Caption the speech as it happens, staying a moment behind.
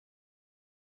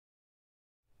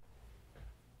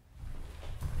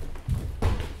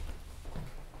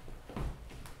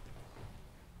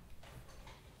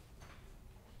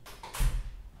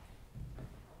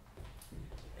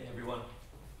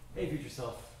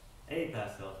self, hey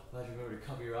past self, glad you remembered to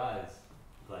cover your eyes.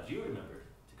 Glad you remembered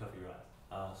to cover your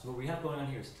eyes. So what we have going on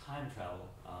here is time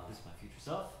travel. This is my future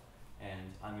self,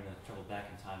 and I'm going to travel back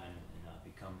in time and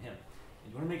become him. And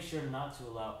you want to make sure not to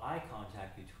allow eye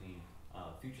contact between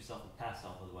future self and past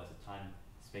self, otherwise the time,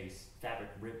 space, fabric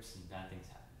rips and bad things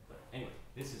happen. But anyway,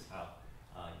 this is how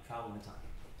you travel in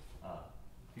time.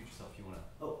 Future self, you want to,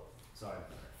 oh, sorry,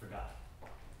 I forgot.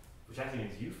 Which actually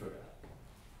means you forgot.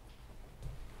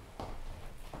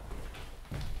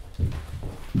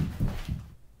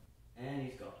 And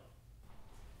he's gone.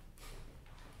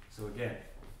 So again,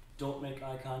 don't make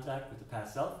eye contact with the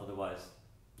past self, otherwise,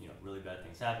 really bad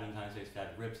things happen in time, space,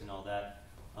 fabric rips and all that.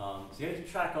 So you have to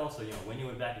track also, when you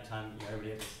went back in time,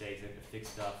 everybody has mistakes, they have to fix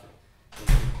stuff.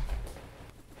 And